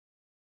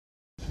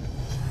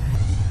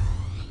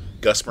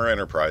Gusmer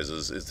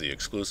Enterprises is the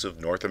exclusive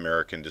North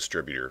American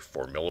distributor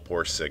for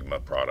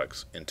MilliporeSigma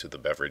products into the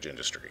beverage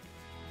industry.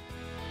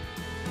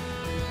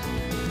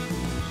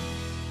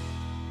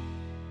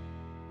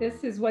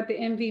 This is what the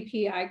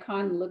MVP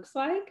icon looks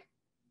like.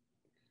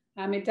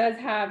 It does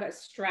have a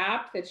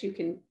strap that you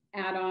can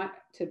add on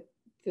to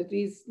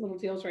these little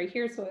deals right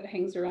here, so it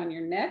hangs around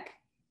your neck.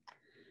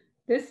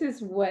 This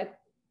is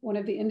what one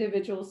of the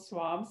individual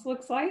swabs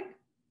looks like.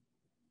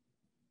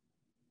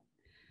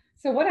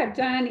 So what I've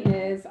done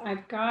is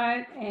I've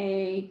got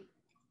a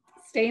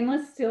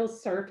stainless steel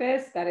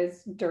surface that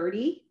is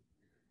dirty,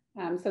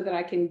 so that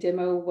I can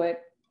demo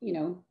what,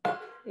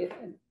 a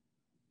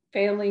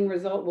failing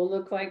result will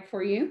look like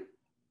for you.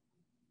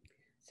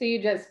 So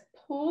you just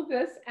pull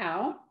this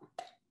out.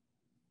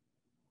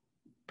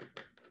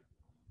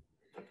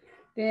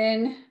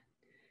 Then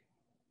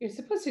you're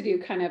supposed to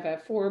do kind of a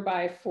 4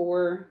 by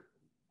 4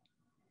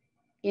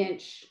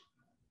 inch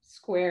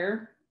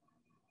square,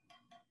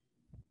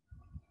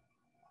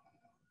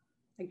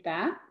 like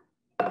that.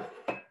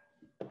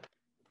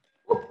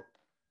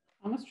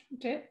 Almost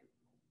dropped it.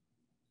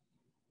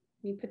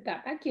 You put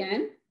that back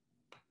in.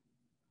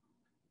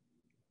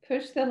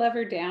 Push the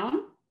lever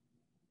down,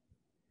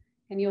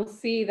 and you'll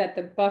see that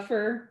the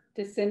buffer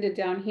descended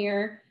down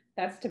here.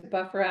 That's to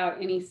buffer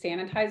out any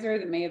sanitizer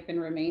that may have been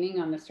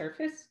remaining on the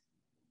surface.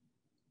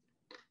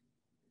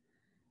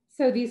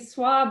 So these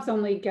swabs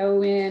only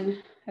go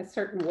in a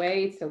certain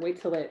way, so wait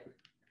till it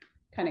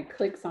kind of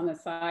clicks on the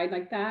side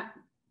like that.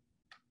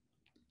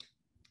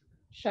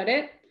 Shut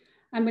it.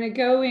 I'm going to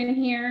go in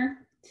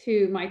here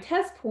to my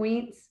test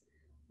points,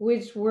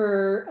 which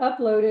were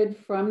uploaded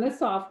from the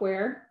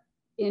software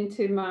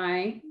into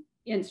my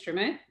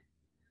instrument.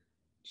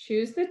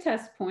 Choose the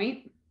test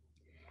point,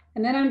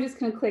 and then I'm just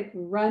going to click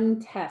Run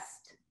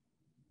Test.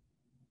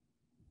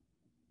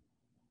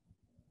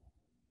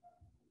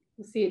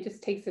 You'll see it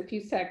just takes a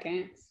few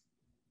seconds.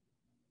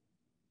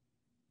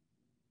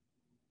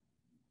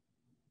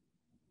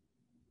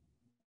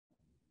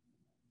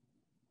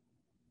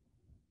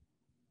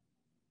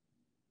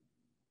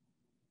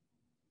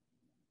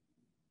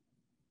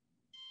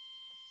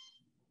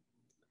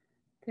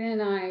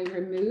 Then I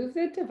remove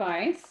the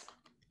device.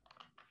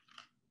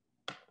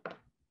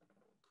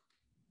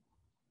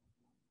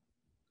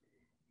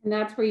 And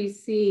that's where you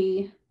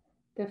see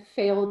the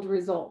failed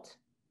result.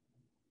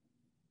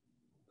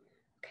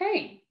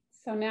 Okay,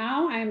 so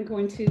now I'm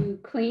going to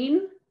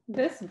clean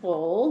this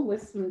bowl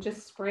with some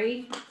just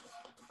spray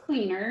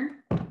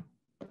cleaner.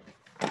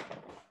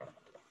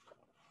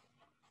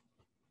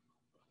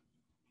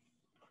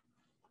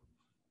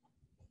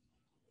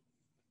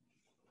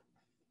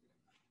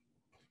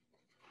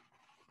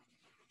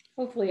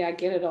 Hopefully I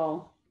get it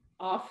all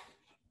off.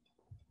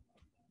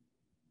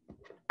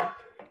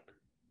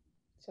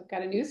 So I've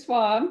got a new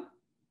swab.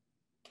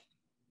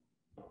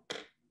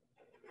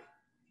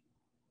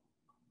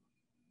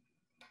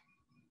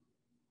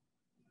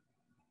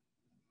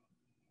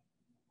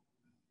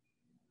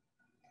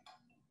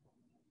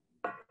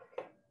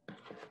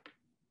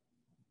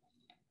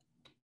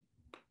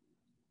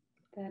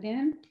 Put that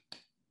in,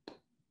 push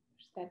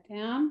that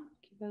down,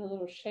 give it a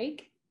little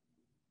shake.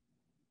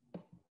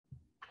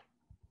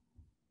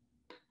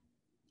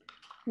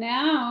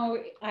 Now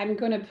I'm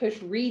going to push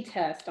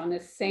retest on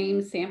this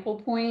same sample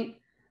point.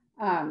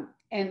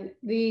 And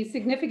the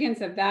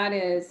significance of that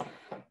is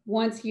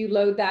once you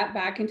load that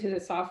back into the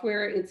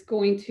software, it's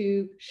going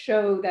to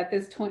show that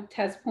this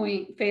test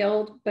point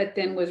failed, but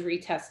then was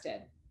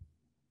retested.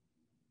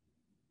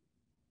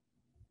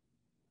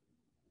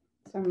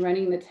 So I'm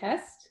running the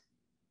test.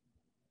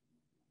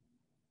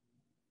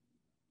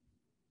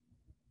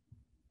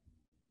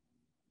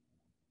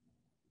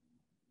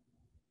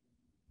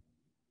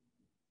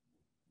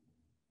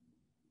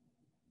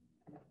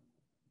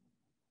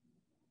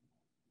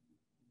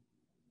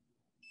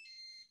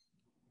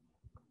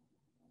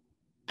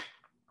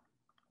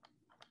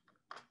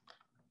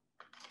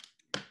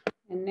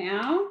 And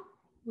now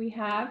we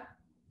have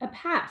a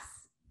pass.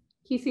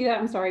 Can you see that?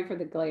 I'm sorry for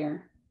the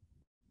glare.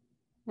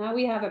 Now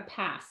we have a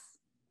pass.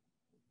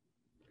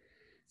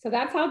 So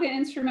that's how the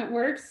instrument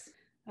works.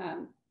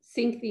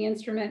 Sync the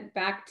instrument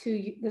back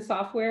to the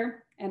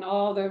software, and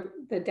all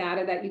the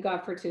data that you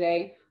got for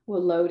today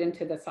will load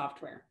into the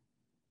software.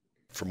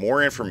 For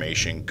more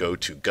information, go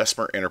to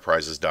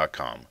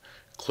gusmerenterprises.com.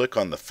 Click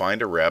on the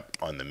Find a Rep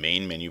on the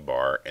main menu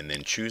bar, and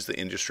then choose the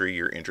industry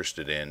you're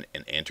interested in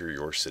and enter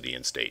your city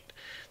and state.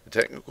 The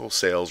technical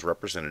sales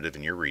representative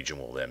in your region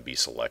will then be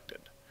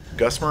selected.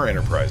 Gusmer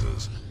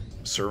Enterprises,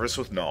 service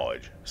with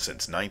knowledge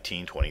since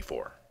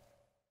 1924.